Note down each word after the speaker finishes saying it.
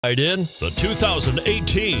In the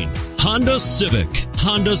 2018 Honda Civic.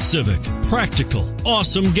 Honda Civic. Practical,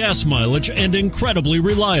 awesome gas mileage, and incredibly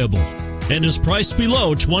reliable. And is priced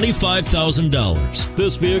below $25,000.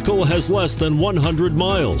 This vehicle has less than 100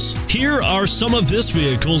 miles. Here are some of this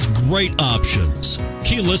vehicle's great options: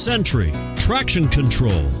 keyless entry, traction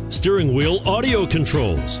control, steering wheel audio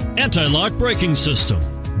controls, anti-lock braking system,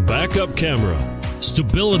 backup camera,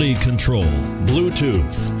 stability control,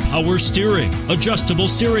 Bluetooth, power steering, adjustable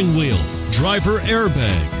steering wheel, driver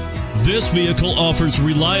airbag. This vehicle offers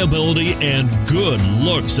reliability and good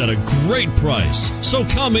looks at a great price. So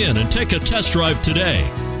come in and take a test drive today.